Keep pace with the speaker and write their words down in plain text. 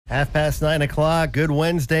9:30. Good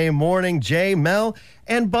Wednesday morning. Jay, Mel,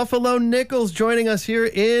 and Buffalo Nichols joining us here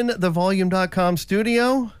in the Volume.com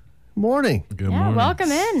studio. Morning. Good morning.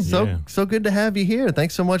 Welcome in. So good to have you here.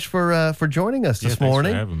 Thanks so much for joining us this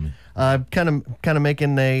morning. Thanks for having me. Kind of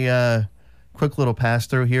making a quick little pass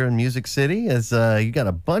through here in Music City, as you got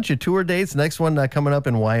a bunch of tour dates. Next one coming up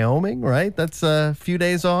in Wyoming, right? That's a few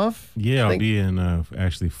days off. Yeah, I'll be in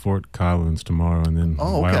actually Fort Collins tomorrow, and then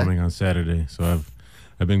Wyoming on Saturday. So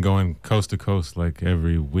I've been going coast to coast like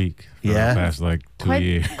every week for the past like 2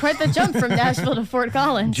 years. Quite the jump from Nashville to Fort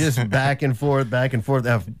Collins. Just back and forth, back and forth.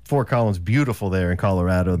 Fort Collins, beautiful there in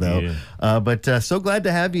Colorado, though. Yeah. But so glad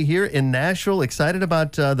to have you here in Nashville. Excited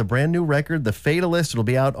about the brand new record, The Fatalist. It'll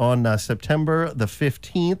be out on September the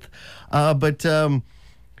 15th.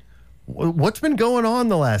 What's been going on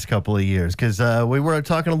the last couple of years? Because we were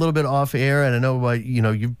talking a little bit off air, and I know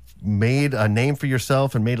you've made a name for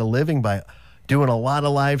yourself and made a living by doing a lot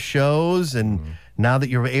of live shows, and now that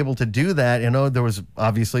you're able to do that, there was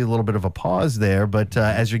obviously a little bit of a pause there, but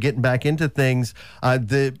as you're getting back into things,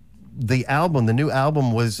 the new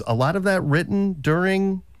album, was a lot of that written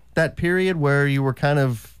during that period where you were kind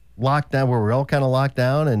of locked down, where we're all kind of locked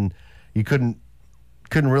down, and you couldn't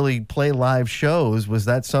really play live shows. Was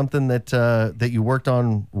that something that you worked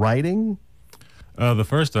on writing? The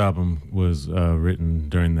first album was written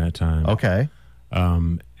during that time. Okay.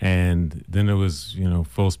 And then it was,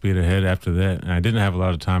 full speed ahead after that. And I didn't have a lot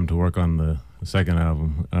of time to work on the second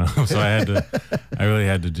album. So I really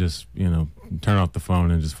had to just, turn off the phone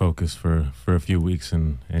and just focus for a few weeks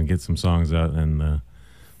and get some songs out. And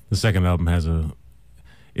the second album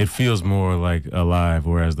it feels more like alive,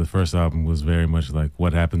 whereas the first album was very much like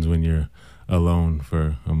what happens when you're alone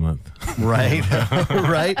for a month. Right.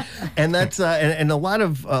 Right. And that's and a lot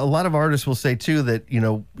of artists will say too that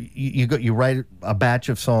you write a batch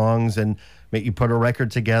of songs and you put a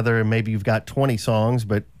record together, and maybe you've got 20 songs,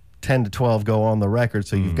 but 10 to 12 go on the record,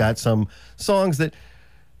 so you've got some songs that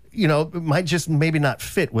might just maybe not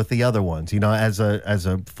fit with the other ones, as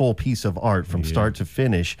a full piece of art from start to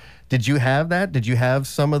finish. Did you have that? Did you have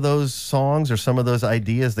some of those songs or some of those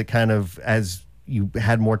ideas that kind of, as you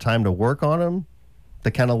had more time to work on them,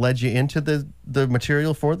 that kind of led you into the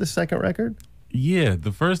material for the second record? Yeah,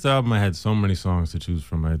 the first album I had so many songs to choose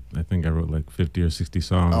from. I think I wrote like 50 or 60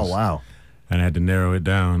 songs. Oh, wow. And I had to narrow it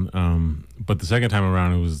down. But the second time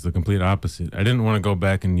around, it was the complete opposite. I didn't want to go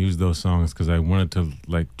back and use those songs because I wanted to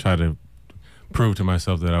try to prove to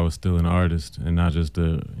myself that I was still an artist and not just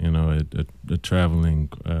a traveling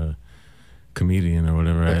comedian or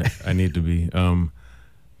whatever I need to be.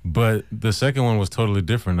 But the second one was totally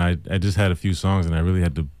different. I just had a few songs, and I really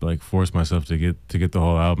had to force myself to get the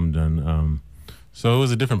whole album done. So it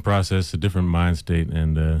was a different process, a different mind state,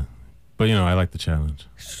 and but I like the challenge.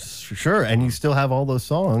 Sure, and you still have all those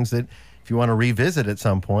songs that if you want to revisit at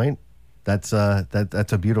some point, that's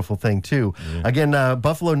a beautiful thing too. Yeah. Again,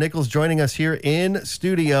 Buffalo Nichols joining us here in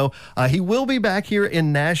studio. He will be back here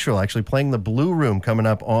in Nashville, actually playing the Blue Room coming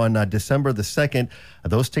up on December the 2nd.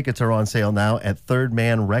 Those tickets are on sale now at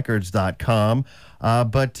thirdmanrecords.com.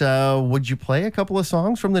 But would you play a couple of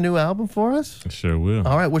songs from the new album for us? I sure will.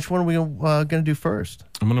 All right, which one are we going to do first?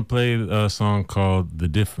 I'm going to play a song called The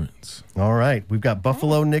Difference. All right, we've got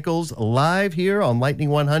Buffalo Nichols live here on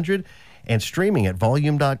Lightning 100 and streaming at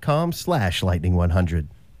volume.com/lightning100.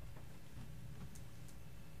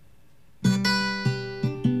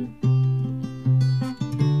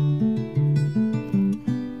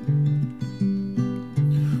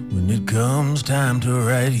 When it comes time to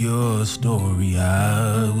write your story,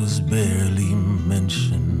 I was barely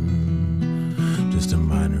mentioned. Just a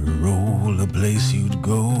minor role, a place you'd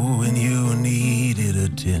go when you needed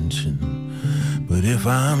attention. But if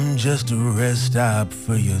I'm just a rest stop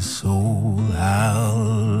for your soul,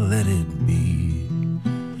 I'll let it be.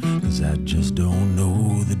 'Cause I just don't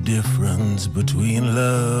know the difference between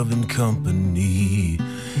love and company.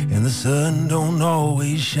 And the sun don't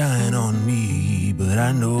always shine on me, but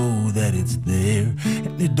I know that it's there.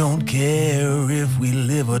 And it don't care if we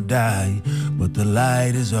live or die, but the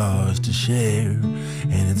light is ours to share.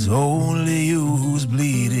 And it's only you who's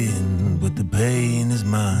bleeding, but the pain is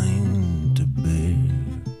mine to bear.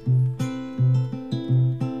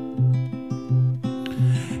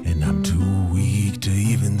 And I'm too weak to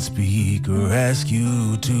even speak or ask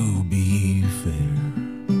you to be fair.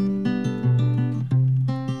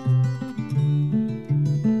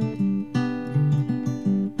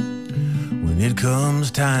 When it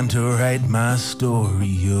comes time to write my story,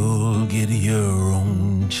 you'll get your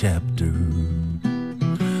own chapter.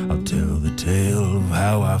 I'll I'll tell the tale of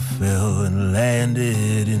how I fell and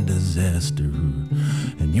landed in disaster.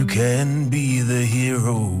 And you can be the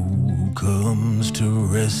hero who comes to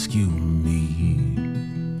rescue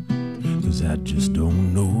me. 'Cause I just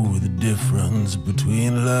don't know the difference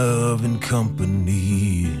between love and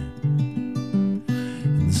company.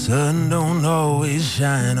 And the sun don't always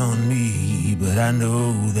shine on me, but I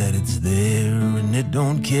know that it's there, and it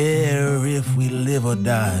don't care if we live or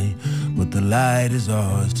die, but the light is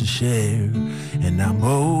ours to share. And now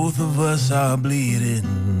both of us are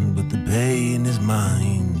bleeding, but the pain is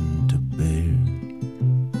mine to bear.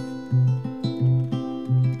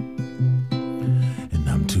 And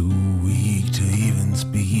I'm too weak to even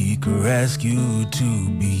speak or ask you to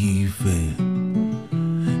be fair.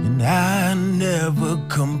 And I never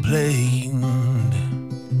complained,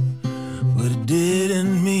 but it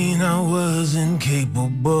didn't mean I was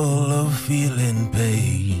incapable of feeling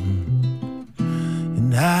pain.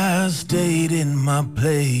 And I stayed in my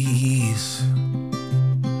place.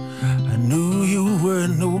 I knew you were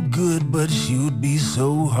no good, but you'd be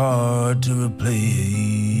so hard to replace.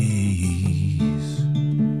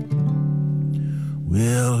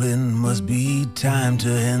 Well, it must be time to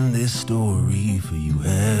end this story, for you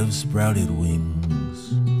have sprouted wings.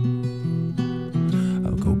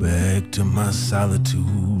 I'll go back to my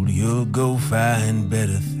solitude, you'll go find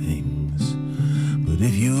better things. But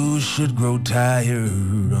if you should grow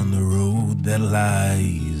tired on the road that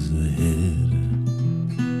lies ahead,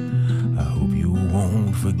 I hope you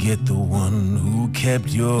won't forget the one who kept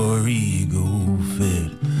your ego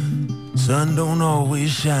fed. Sun don't always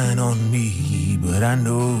shine on me, but I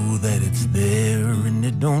know that it's there, and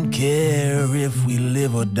it don't care if we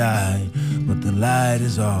live or die, but the light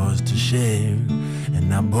is ours to share. And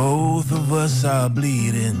now both of us are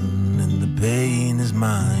bleeding, and the pain is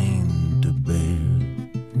mine to bear.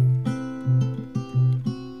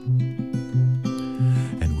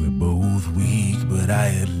 And we're both weak, but I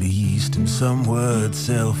at least am somewhat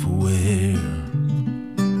self-aware.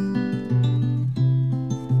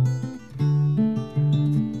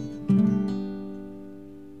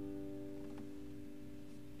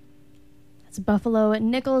 It's Buffalo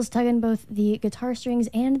Nichols tugging both the guitar strings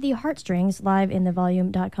and the heartstrings live in the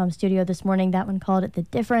Volume.com studio this morning. That one called The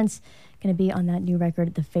Difference. Going to be on that new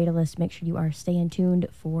record, The Fatalist. Make sure you are staying tuned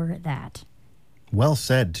for that. Well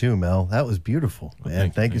said, too, Mel. That was beautiful,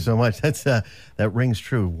 man. Thank you so much. That's that rings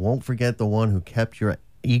true. Won't forget the one who kept your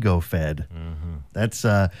ego fed. Mm-hmm. That's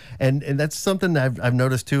and that's something that I've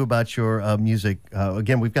noticed too about your music.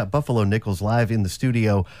 Again, we've got Buffalo Nichols live in the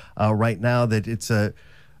studio right now. That it's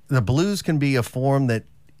the blues can be a form that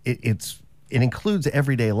it includes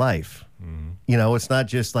everyday life. Mm-hmm. You know, it's not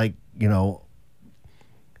just like, you know,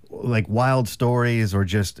 like wild stories or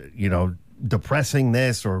just, you know, depressing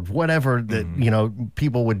this or whatever that, you know,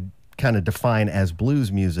 people would kind of define as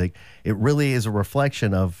blues music. It really is a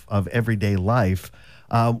reflection of everyday life.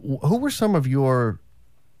 Who were some of your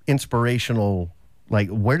inspirational, like,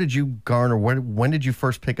 where did you garner, when did you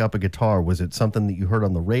first pick up a guitar? Was it something that you heard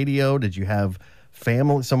on the radio? Did you have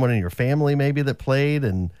someone in your family maybe that played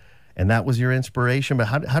and that was your inspiration? But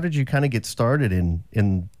how did you kind of get started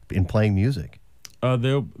in playing music?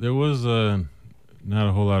 There was not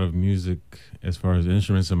a whole lot of music as far as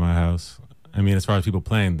instruments in my house. I mean, as far as people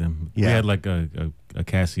playing them. Yeah. We had like a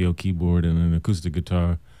Casio keyboard and an acoustic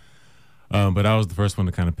guitar. But I was the first one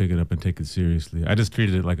to kind of pick it up and take it seriously. I just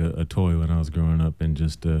treated it like a toy when I was growing up and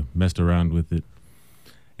just messed around with it.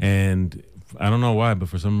 And I don't know why, but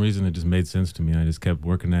for some reason it just made sense to me. I just kept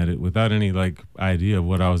working at it without any like idea of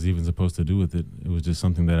what I was even supposed to do with it. It was just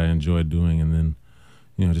something that I enjoyed doing, and then,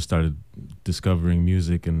 you know, just started discovering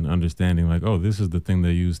music and understanding like, oh, this is the thing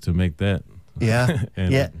they used to make that. Yeah.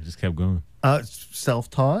 And yeah. Just kept going.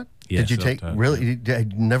 Self-taught? Yeah, did you take really? You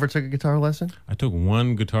never took a guitar lesson? I took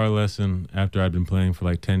one guitar lesson after I'd been playing for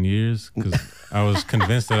like 10 years because I was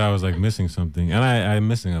convinced that I was like missing something, and I'm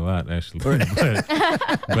missing a lot actually.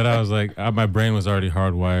 but I was like, my brain was already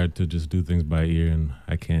hardwired to just do things by ear, and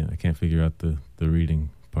I can't figure out the reading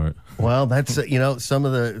part. Well, that's you know, some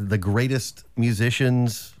of the greatest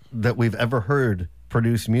musicians that we've ever heard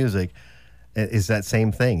produce music is that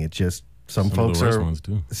same thing. It just some folks of the worst are ones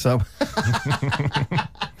too. Some.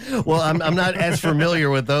 Well, I'm not as familiar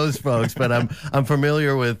with those folks, but I'm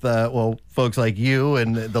familiar with folks like you,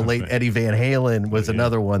 and the late Eddie Van Halen was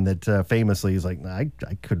another one that famously is like, I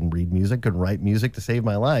couldn't read music, couldn't write music to save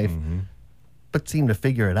my life, but seemed to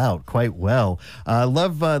figure it out quite well. I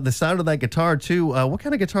love the sound of that guitar too. What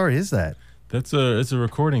kind of guitar is that? It's a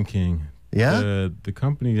Recording King. Yeah, the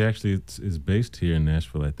company actually is based here in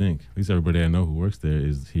Nashville. I think at least everybody I know who works there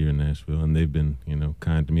is here in Nashville, and they've been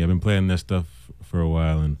kind to me. I've been playing their stuff for a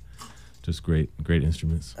while, and just great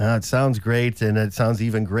instruments. It sounds great, and it sounds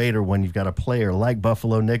even greater when you've got a player like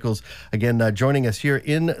Buffalo Nichols. Again, joining us here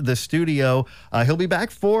in the studio. He'll be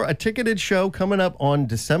back for a ticketed show coming up on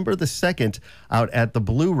December the 2nd out at the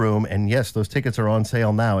Blue Room. And yes, those tickets are on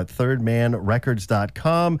sale now at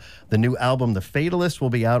thirdmanrecords.com. The new album, The Fatalist, will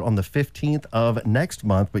be out on the 15th of next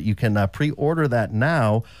month, but you can pre-order that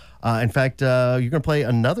now. In fact, you're going to play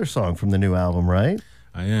another song from the new album, right?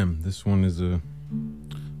 I am. This one is a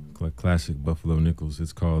classic Buffalo Nichols.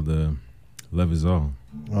 It's called Love Is All.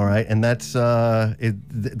 All right, and that's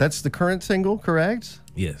the current single, correct?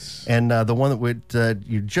 Yes. And the one that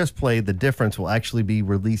you just played, The Difference, will actually be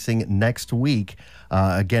releasing next week.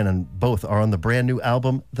 Again, and both are on the brand new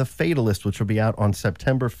album, The Fatalist, which will be out on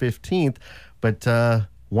September 15th. But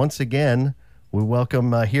once again, we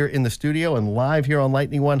welcome here in the studio and live here on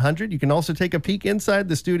Lightning 100. You can also take a peek inside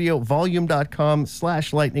the studio,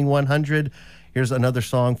 volume.com/Lightning100. Here's another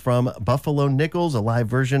song from Buffalo Nichols, a live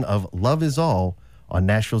version of Love Is All on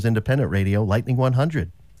Nashville's independent radio, Lightning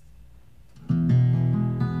 100.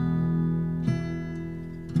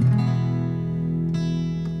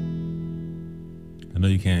 I know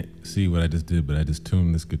you can't see what I just did, but I just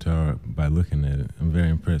tuned this guitar by looking at it. I'm very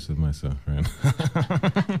impressed with myself, right?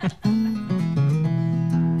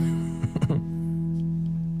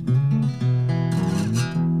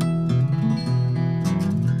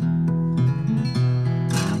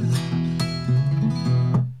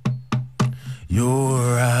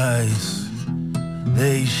 Your eyes,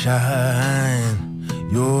 they shine.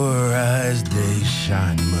 Your eyes, they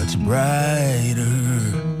shine much brighter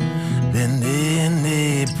than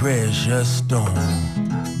any precious stone.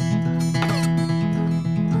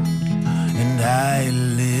 And I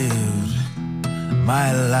lived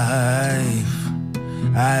my life,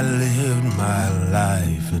 I lived my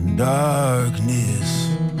life in darkness,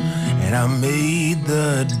 and I made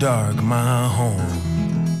the dark my home.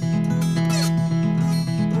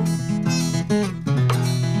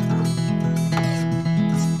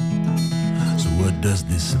 Does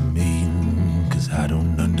this mean? 'Cause I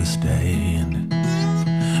don't understand.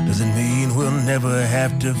 Does it mean we'll never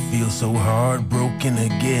have to feel so heartbroken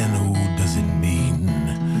again? Oh, does it mean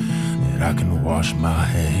that I can wash my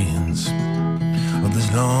hands of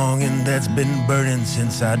this longing that's been burning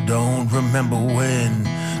since I don't remember when?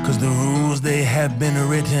 'Cause the rules, they have been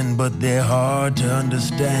written, but they're hard to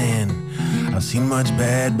understand. I've seen much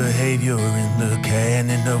bad behavior in the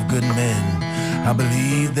canon of good men. I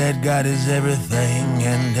believe that God is everything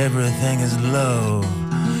and everything is love.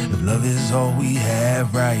 If love is all we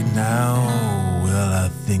have right now, well, I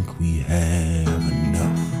think we have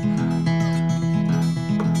enough.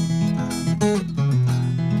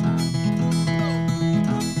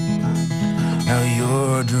 Now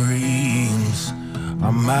your dreams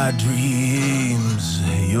are my dreams,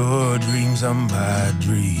 your dreams are my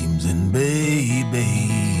dreams, and baby,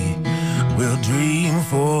 we'll dream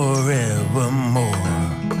forevermore.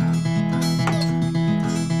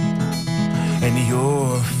 And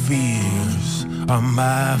your fears are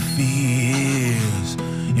my fears,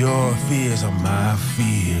 your fears are my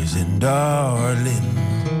fears, and darling,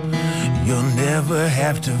 you'll never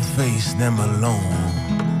have to face them alone.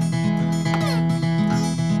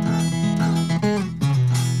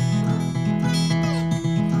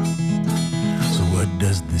 So what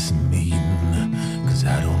does this mean? 'Cause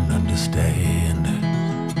I don't understand.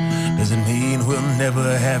 Does it mean we'll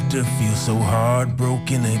never have to feel so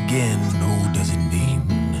heartbroken again? No, does it mean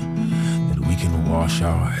that we can wash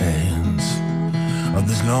our hands of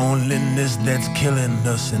this loneliness that's killing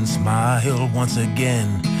us and smile once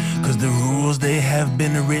again? 'Cause the rules, they have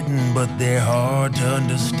been written, but they're hard to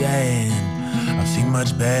understand. I've seen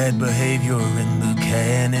much bad behavior in the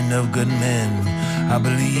canon of good men. I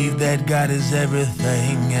believe that God is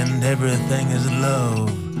everything and everything is love.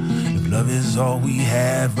 If love is all we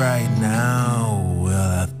have right now,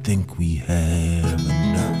 well, I think we have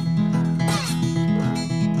enough.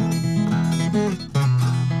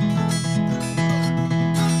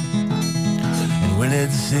 And when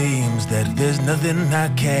it seems that there's nothing I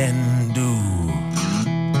can do,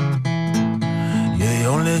 you're the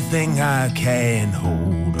only thing I can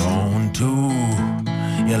hold on to.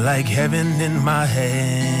 You're like heaven in my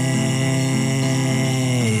hands.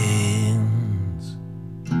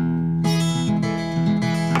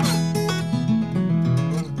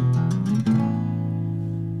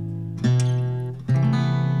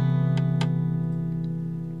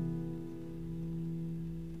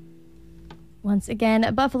 Once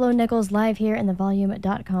again, Buffalo Nichols live here in the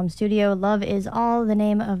volume.com studio. Love Is All, the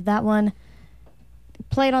name of that one.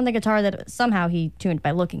 played on the guitar that somehow he tuned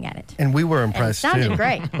by looking at it. And we were impressed and it sounded too.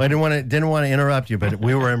 great. I didn't want to interrupt you, but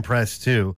we were impressed too.